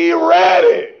won't be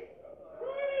ready.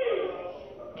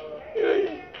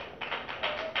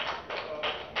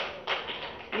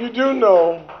 You do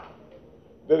know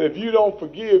that if you don't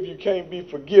forgive, you can't be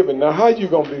forgiven. Now, how you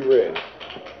going to be ready?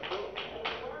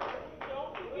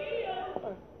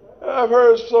 I've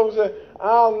heard folks say,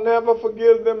 I'll never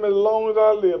forgive them as long as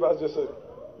I live. I just said,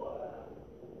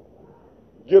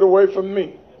 get away from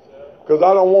me, because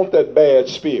I don't want that bad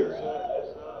spirit.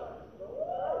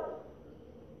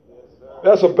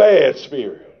 That's a bad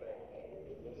spirit.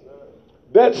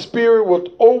 That spirit will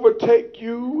overtake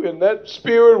you, and that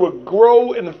spirit will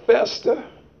grow and fester.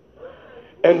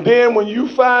 And then when you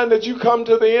find that you come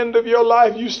to the end of your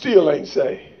life, you still ain't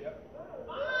saved.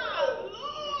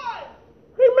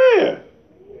 Amen.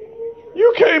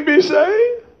 You can't be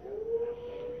saved.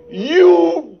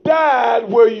 You died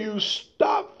where you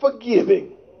stopped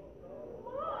forgiving.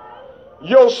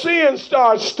 Your sins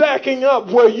start stacking up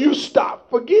where you stop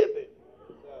forgiving.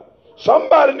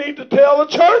 Somebody need to tell the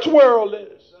church world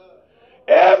this.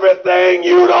 Everything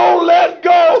you don't let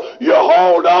go, you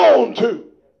hold on to.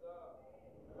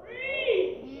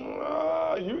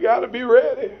 You got to be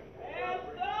ready.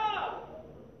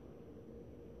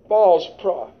 False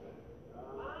prophet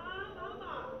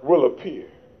will appear.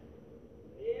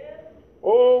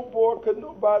 Oh boy, could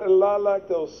nobody lie like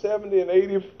those 70 and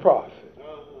 80 prophets.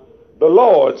 The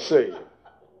Lord said.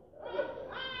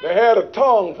 They had a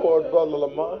tongue for it, Brother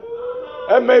Lamont.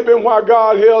 That may have been why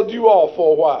God held you off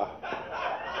for a while.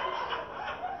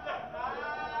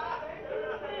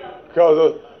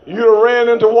 Because you'd have ran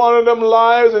into one of them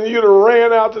liars and you'd have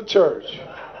ran out the church.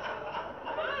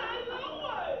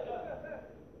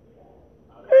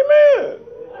 Amen.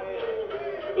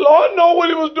 Lord know what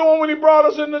he was doing when he brought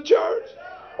us in the church.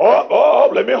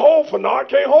 Let me hold for now. I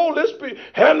can't hold this,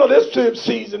 handle this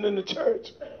season in the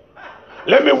church.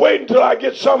 Let me wait until I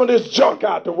get some of this junk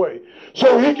out the way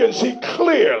so he can see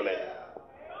clearly.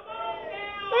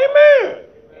 Amen.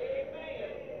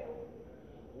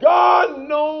 God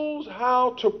knows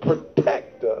how to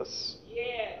protect us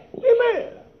Yes.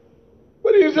 Amen.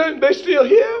 But he said they still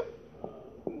here.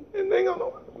 And they gonna,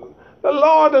 the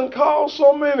Lord done called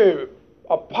so many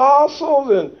apostles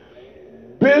and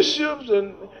bishops,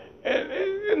 and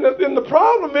the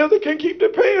problem is they can't keep their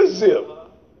pants zipped.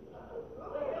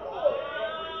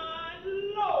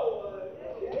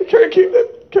 They can't keep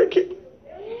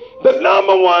the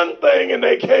number one thing, and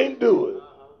they can't do it.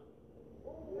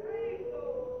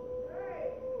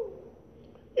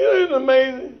 Isn't it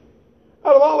amazing?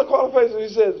 Out of all the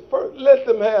qualifications, he says, first, let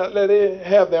them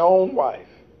have their own wife.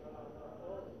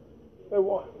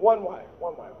 One wife.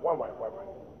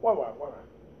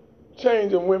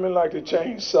 Changing women like they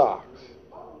change socks.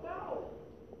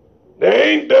 They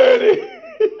ain't dirty.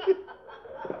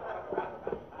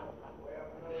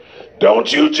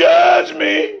 Don't you judge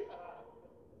me.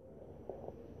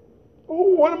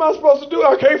 What am I supposed to do?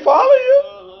 I can't follow you.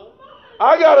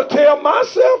 I got to tell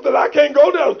myself that I can't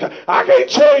go down. I can't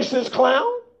chase this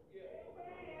clown.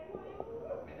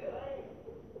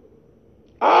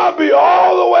 I'll be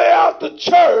all the way out to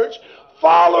church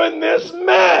following this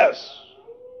mess.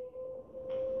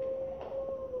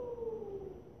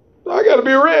 I got to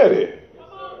be ready.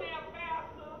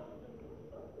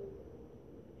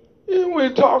 And when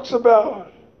he talks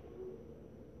about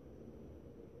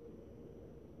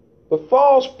the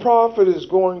false prophet is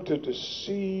going to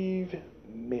deceive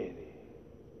many.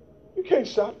 You can't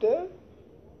stop that.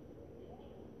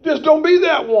 Just don't be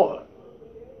that one.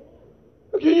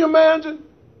 Can you imagine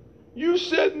you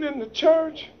sitting in the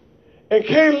church and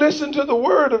can't listen to the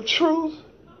word of truth?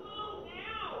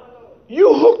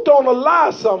 You hooked on a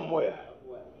lie somewhere.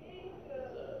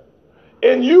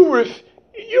 And you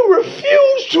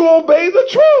refuse to obey the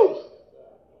truth.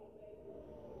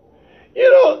 You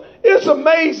know, it's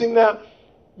amazing now.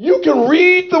 You can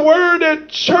read the word at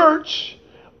church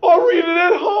or read it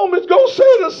at home. It's going to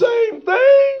say the same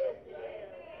thing.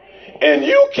 And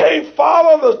you can't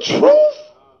follow the truth.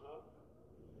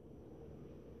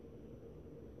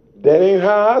 That ain't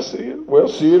how I see it. Well,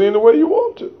 see it any way you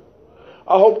want to.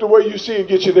 I hope the way you see it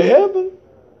gets you to heaven.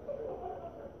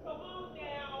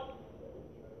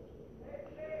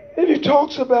 And he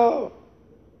talks about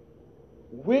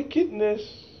wickedness,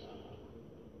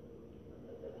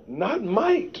 not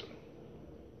might,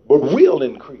 but will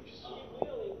increase.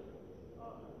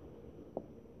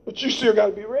 But you still got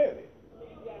to be ready.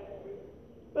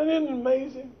 Isn't it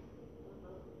amazing?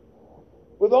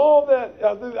 With all that,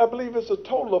 I believe it's a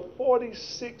total of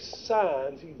 46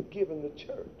 signs he's given the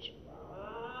church.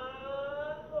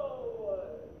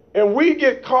 And we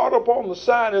get caught up on the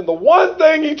sign, and the one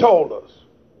thing he told us,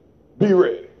 be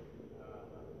ready.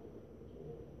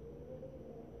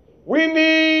 We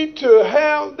need to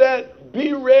have that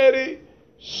be ready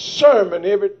sermon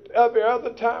every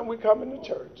other time we come into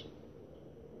church.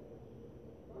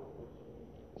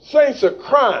 Saints are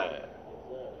crying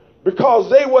because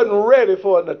they wasn't ready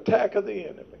for an attack of the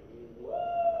enemy.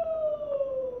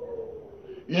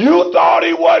 You thought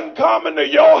he wasn't coming to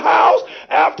your house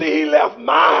after he left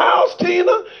my house,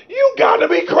 Tina? You got to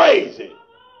be crazy.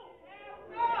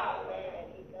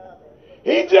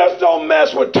 He just don't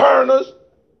mess with Turners.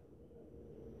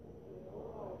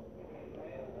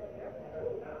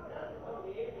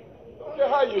 Look at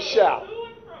how you shout.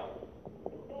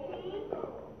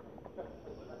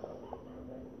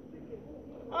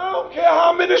 I don't care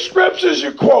how many scriptures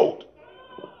you quote.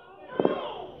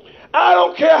 I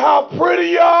don't care how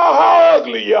pretty you are, how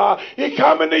ugly you are. He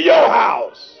coming to your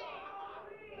house.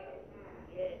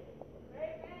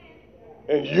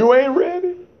 And you ain't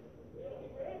ready?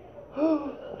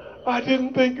 I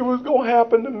didn't think it was going to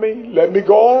happen to me. Let me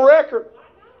go on record.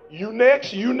 You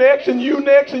next, and you next, and you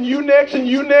next, and you next, and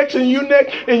you next, and you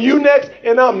next, and you next,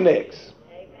 and I'm next.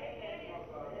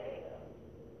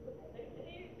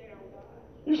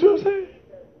 You see what I'm saying?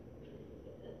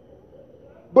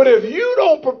 But if you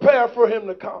don't prepare for him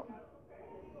to come.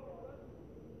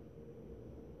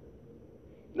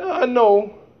 Now I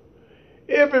know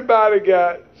everybody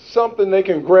got something they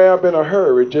can grab in a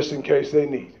hurry just in case they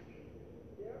need it.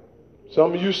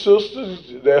 Some of you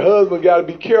sisters, their husband got to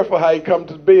be careful how he comes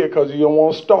to bed because you don't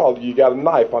want to startle you. You got a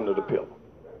knife under the pillow.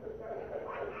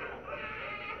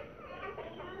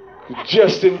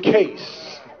 Just in case.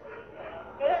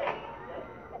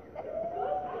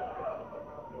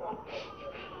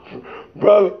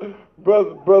 Brother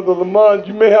Lamont,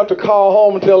 you may have to call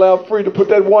home and tell Alfred to put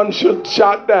that one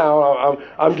shot down.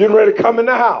 I'm getting ready to come in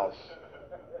the house.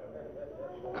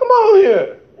 Come on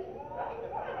here.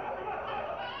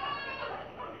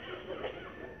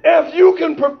 If you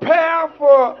can prepare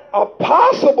for a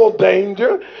possible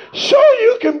danger, sure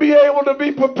you can be able to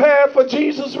be prepared for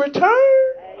Jesus' return.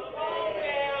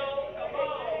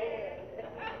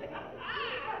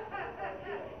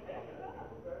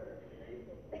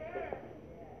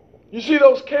 You see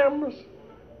those cameras?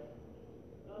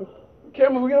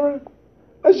 Cameras we got around?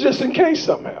 That's just in case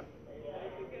something happens.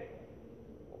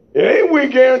 It ain't we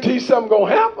guarantee something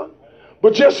gonna happen,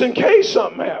 but just in case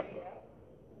something happens.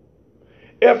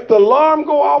 If the alarm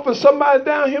go off and somebody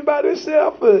down here by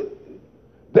themselves,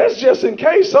 that's just in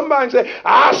case. Somebody say,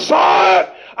 I saw it,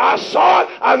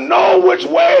 I know which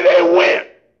way they went.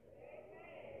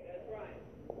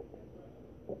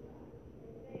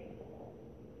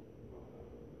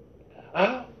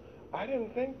 I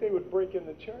didn't think they would break in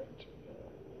the church.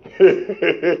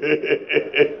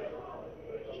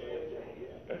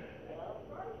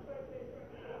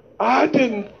 I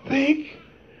didn't think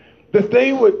that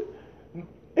they would.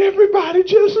 Everybody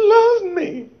just loves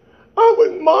me.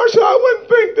 Marshall, I wouldn't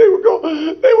think they were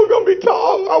going to be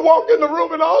tall. I walk in the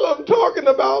room and all of them talking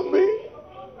about me.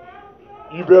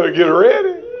 You better get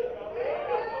ready.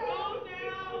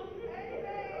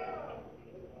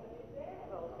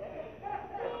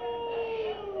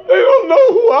 They don't know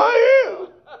who I am.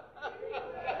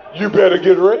 You better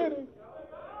get ready.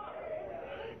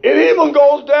 It even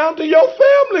goes down to your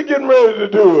family getting ready to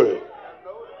do it.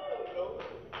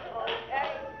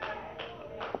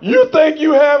 You think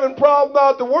you having problems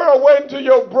out the world, wait until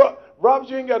your brother. Robert,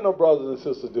 you ain't got no brothers and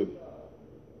sisters, do you?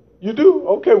 You do?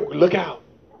 Okay, look out.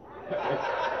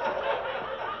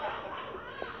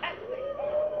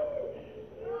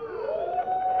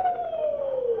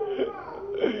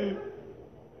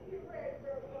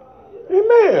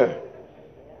 Amen.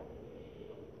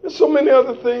 There's so many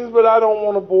other things, but I don't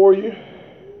want to bore you.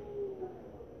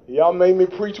 Y'all made me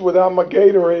preach without my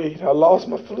Gatorade. I lost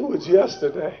my fluids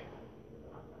yesterday.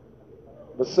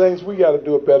 But saints, we got to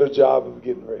do a better job of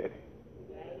getting ready.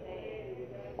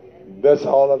 That's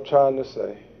all I'm trying to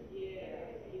say.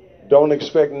 Don't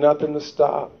expect nothing to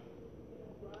stop.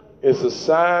 It's a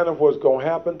sign of what's going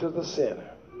to happen to the sinner.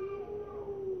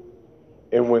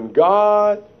 And when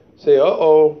God say,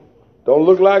 uh-oh, don't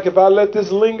look like if I let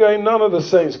this linger, ain't none of the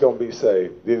saints going to be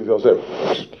saved. Then he's going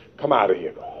to say, come out of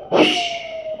here.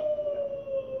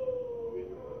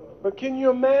 But can you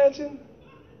imagine?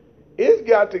 It's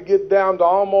got to get down to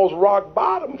almost rock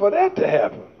bottom for that to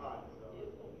happen.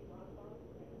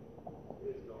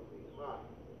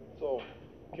 So,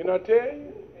 can I tell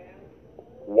you?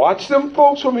 Watch them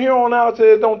folks from here on out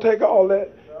say don't take all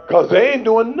that, because they ain't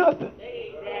doing nothing.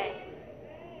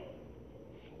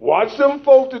 Watch them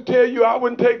folks to tell you I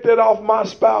wouldn't take that off my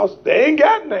spouse. They ain't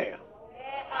got now.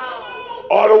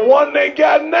 Or the one they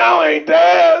got now ain't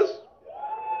theirs.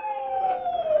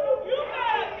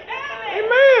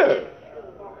 Amen.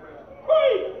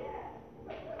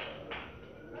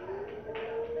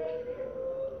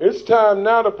 It's time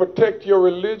now to protect your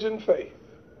religion faith.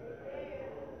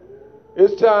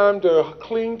 It's time to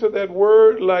cling to that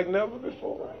word like never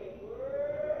before.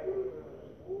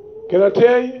 Can I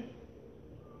tell you?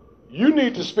 You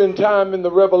need to spend time in the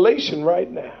Revelation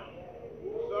right now.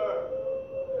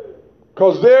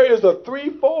 Because there is a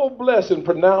threefold blessing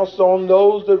pronounced on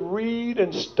those that read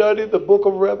and study the book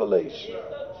of Revelation.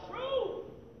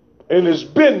 And it's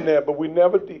been there, but we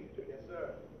never did.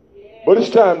 But it's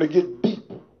time to get deep.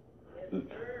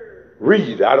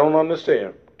 Read, I don't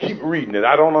understand. Keep reading it,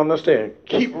 I don't understand.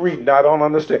 Keep reading, I don't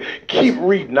understand. Keep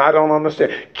reading, I don't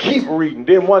understand. Keep reading.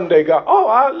 Then one day God,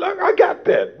 I got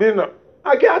that. Then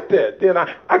I got that. Then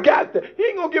I got that. He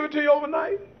ain't going to give it to you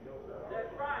overnight.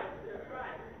 That's right.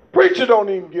 Preacher don't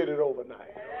even get it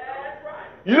overnight. That's right.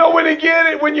 You know when you get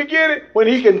it? When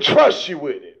he can trust you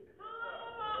with it.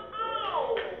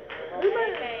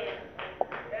 Amen.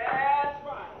 That's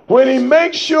right. When he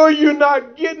makes sure you're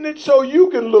not getting it so you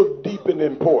can look deep and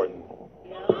important.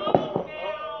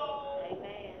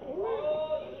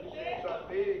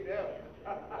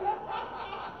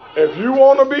 If you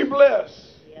want to be blessed,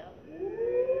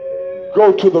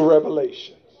 go to the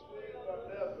Revelations.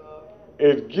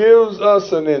 It gives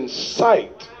us an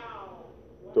insight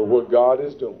to what God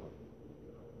is doing.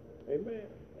 Amen.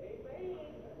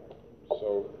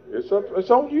 So it's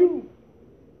on you.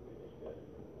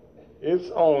 It's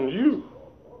on you.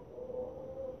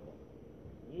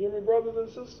 You hear me, brothers and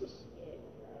sisters?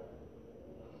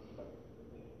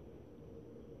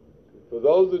 For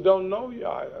those that don't know you,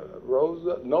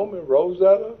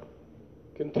 Rosetta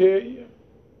can tell you.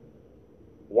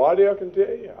 Wardell can tell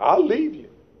you. I'll leave you.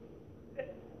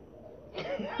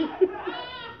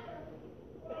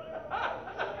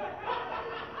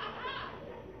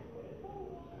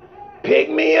 Pick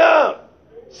me up.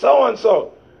 So and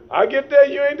so. I get there,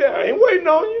 you ain't there. I ain't waiting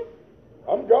on you.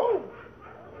 I'm gone.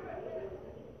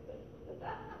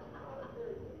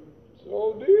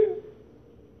 So dear,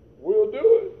 we'll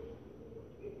do it.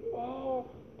 Oh,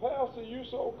 Pastor, you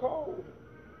so cold.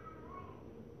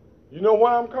 You know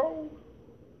why I'm cold?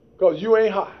 Because you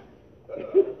ain't hot.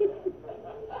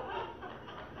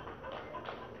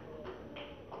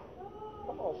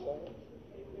 Come on, son.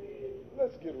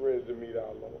 Let's get ready to meet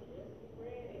our Lord.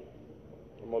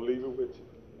 I'm going to leave it with you.